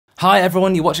Hi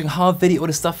everyone, you're watching Harv Video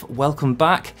Order Stuff, welcome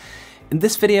back. In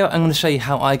this video I'm going to show you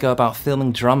how I go about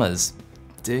filming drummers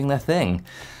doing their thing.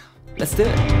 Let's do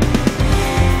it.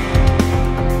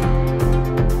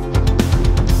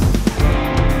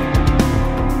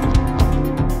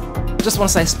 I just want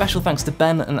to say a special thanks to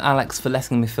Ben and Alex for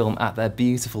letting me film at their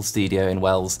beautiful studio in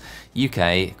Wells,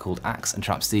 UK, called Axe and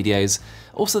Trap Studios.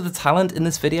 Also the talent in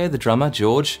this video, the drummer,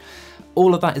 George.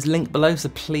 All of that is linked below, so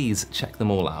please check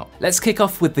them all out. Let's kick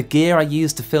off with the gear I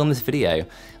used to film this video.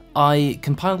 I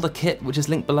compiled a kit which is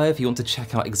linked below if you want to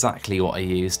check out exactly what I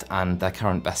used and their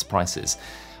current best prices.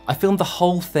 I filmed the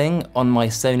whole thing on my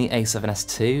Sony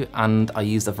a7S II and I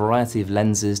used a variety of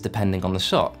lenses depending on the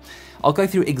shot. I'll go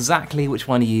through exactly which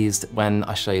one I used when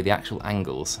I show you the actual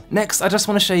angles. Next, I just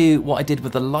want to show you what I did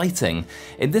with the lighting.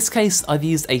 In this case, I've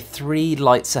used a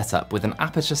 3-light setup with an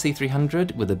Aperture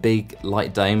C300 with a big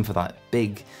light dome for that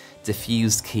big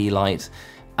diffused key light.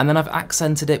 And then I've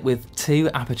accented it with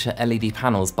 2 Aperture LED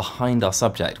panels behind our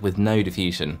subject with no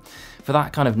diffusion for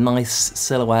that kind of nice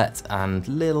silhouette and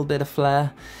little bit of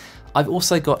flare. I've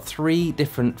also got 3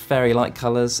 different fairy light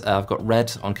colours. I've got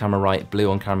red on camera right,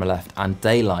 blue on camera left, and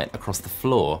daylight across the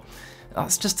floor.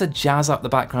 That's just to jazz up the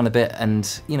background a bit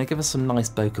and, you know, give us some nice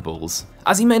bokeh balls.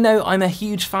 As you may know, I'm a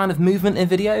huge fan of movement in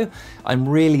video. I'm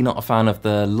really not a fan of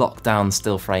the lockdown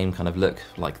still frame kind of look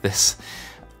like this.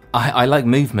 I like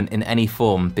movement in any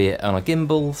form, be it on a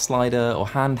gimbal, slider, or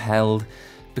handheld,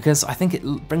 because I think it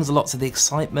brings a lot to the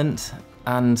excitement,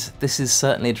 and this is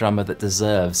certainly a drummer that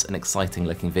deserves an exciting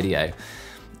looking video.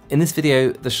 In this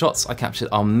video, the shots I captured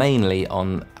are mainly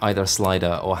on either a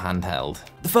slider or handheld.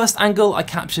 The first angle I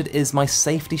captured is my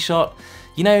safety shot.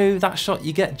 You know, that shot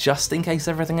you get just in case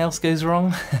everything else goes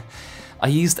wrong? I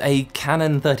used a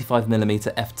Canon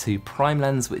 35mm f2 prime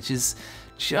lens, which is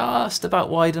just about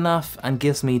wide enough and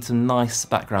gives me some nice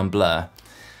background blur.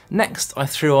 Next, I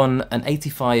threw on an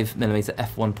 85mm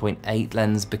f1.8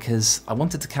 lens because I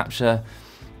wanted to capture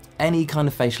any kind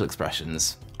of facial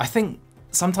expressions. I think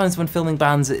sometimes when filming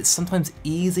bands, it's sometimes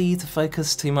easy to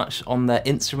focus too much on their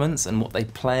instruments and what they're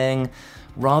playing,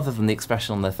 rather than the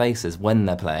expression on their faces when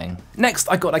they're playing. Next,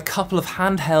 I got a couple of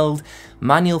handheld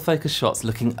manual focus shots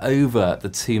looking over the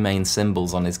 2 main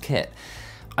cymbals on his kit.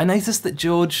 I noticed that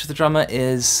George, the drummer,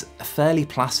 is fairly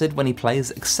placid when he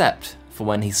plays, except for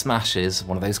when he smashes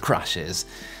one of those crashes.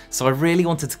 So I really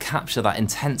wanted to capture that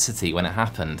intensity when it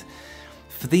happened.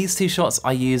 For these 2 shots,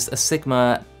 I used a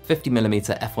Sigma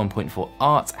 50mm f1.4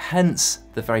 art, hence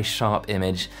the very sharp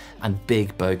image and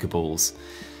big bokeh balls.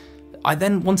 I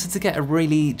then wanted to get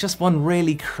just one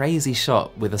really crazy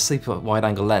shot with a super wide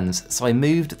angle lens, so I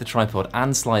moved the tripod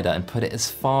and slider and put it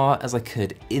as far as I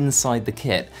could inside the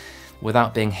kit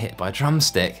without being hit by a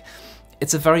drumstick.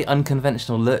 It's a very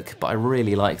unconventional look, but I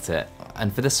really liked it.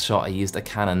 And for this shot, I used a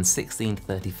Canon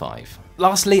 1635.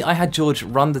 Lastly, I had George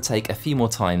run the take a few more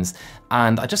times,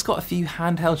 and I just got a few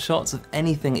handheld shots of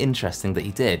anything interesting that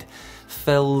he did.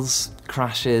 Fills,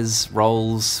 crashes,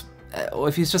 rolls, or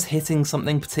if he's just hitting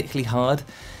something particularly hard.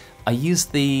 I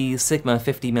used the Sigma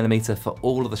 50mm for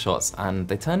all of the shots, and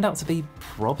they turned out to be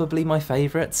probably my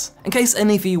favourites. In case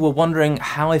any of you were wondering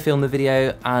how I filmed the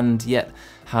video and yet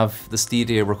have the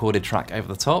studio recorded track over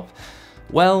the top,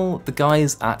 well, the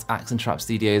guys at Axe and Trap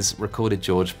Studios recorded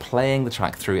George playing the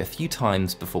track through a few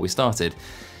times before we started.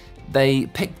 They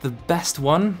picked the best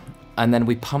one, and then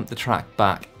we pumped the track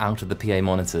back out of the PA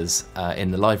monitors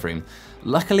in the live room.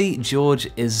 Luckily, George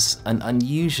is an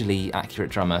unusually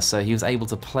accurate drummer, so he was able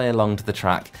to play along to the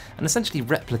track and essentially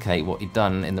replicate what he'd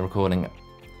done in the recording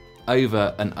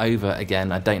over and over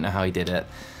again. I don't know how he did it.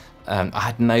 I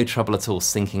had no trouble at all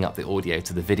syncing up the audio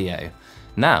to the video.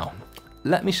 Now,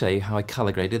 let me show you how I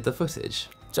colour graded the footage.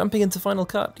 Jumping into Final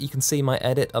Cut, you can see my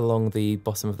edit along the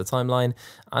bottom of the timeline,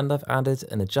 and I've added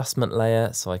an adjustment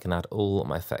layer so I can add all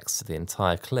my effects to the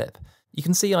entire clip. You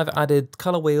can see I've added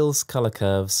colour wheels, colour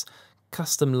curves,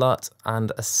 custom LUT,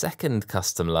 and a second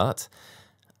custom LUT,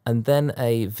 and then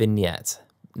a vignette.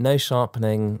 No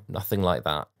sharpening, nothing like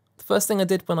that. The first thing I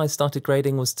did when I started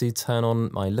grading was to turn on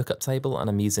my lookup table, and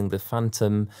I'm using the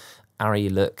Phantom Ari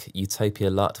Look Utopia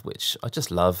LUT, which I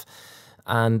just love.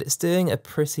 And it's doing a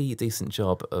pretty decent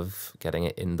job of getting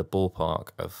it in the ballpark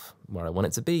of where I want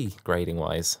it to be,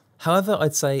 grading-wise. However,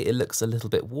 I'd say it looks a little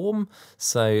bit warm,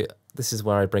 so this is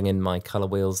where I bring in my colour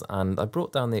wheels, and I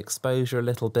brought down the exposure a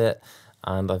little bit,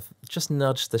 and I've just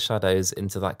nudged the shadows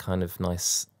into that kind of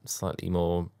nice, slightly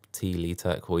more tealy,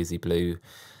 turquoisey blue,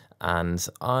 and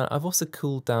I've also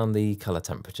cooled down the colour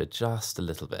temperature just a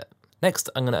little bit. Next,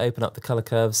 I'm going to open up the colour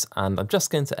curves, and I'm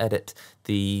just going to edit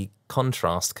the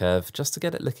contrast curve just to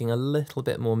get it looking a little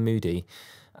bit more moody.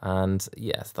 And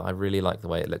yes, I really like the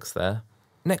way it looks there.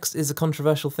 Next is a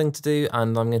controversial thing to do,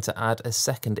 and I'm going to add a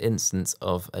second instance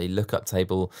of a lookup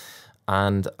table.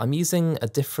 And I'm using a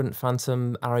different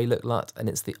Phantom Array looklut, and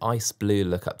it's the ice blue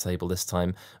lookup table this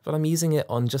time, but I'm using it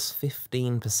on just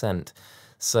 15%.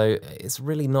 So it's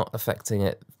really not affecting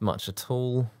it much at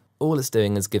all. All it's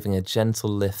doing is giving a gentle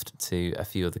lift to a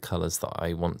few of the colours that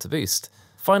I want to boost.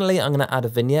 Finally, I'm going to add a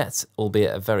vignette,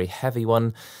 albeit a very heavy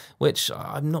one, which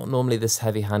I'm not normally this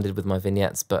heavy-handed with my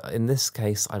vignettes, but in this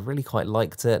case I really quite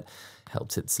liked it.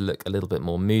 Helped it to look a little bit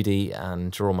more moody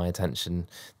and draw my attention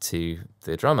to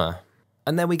the drummer.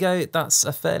 And there we go, that's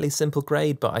a fairly simple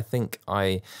grade, but I think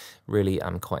I really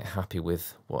am quite happy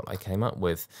with what I came up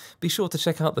with. Be sure to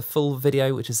check out the full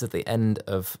video, which is at the end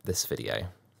of this video.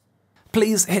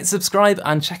 Please hit subscribe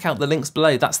and check out the links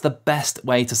below. That's the best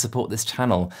way to support this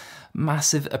channel.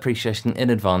 Massive appreciation in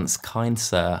advance, kind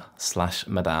sir /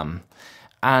 madame.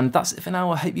 And that's it for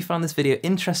now. I hope you found this video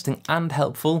interesting and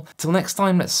helpful. Till next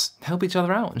time, let's help each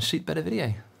other out and shoot better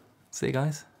video. See you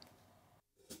guys.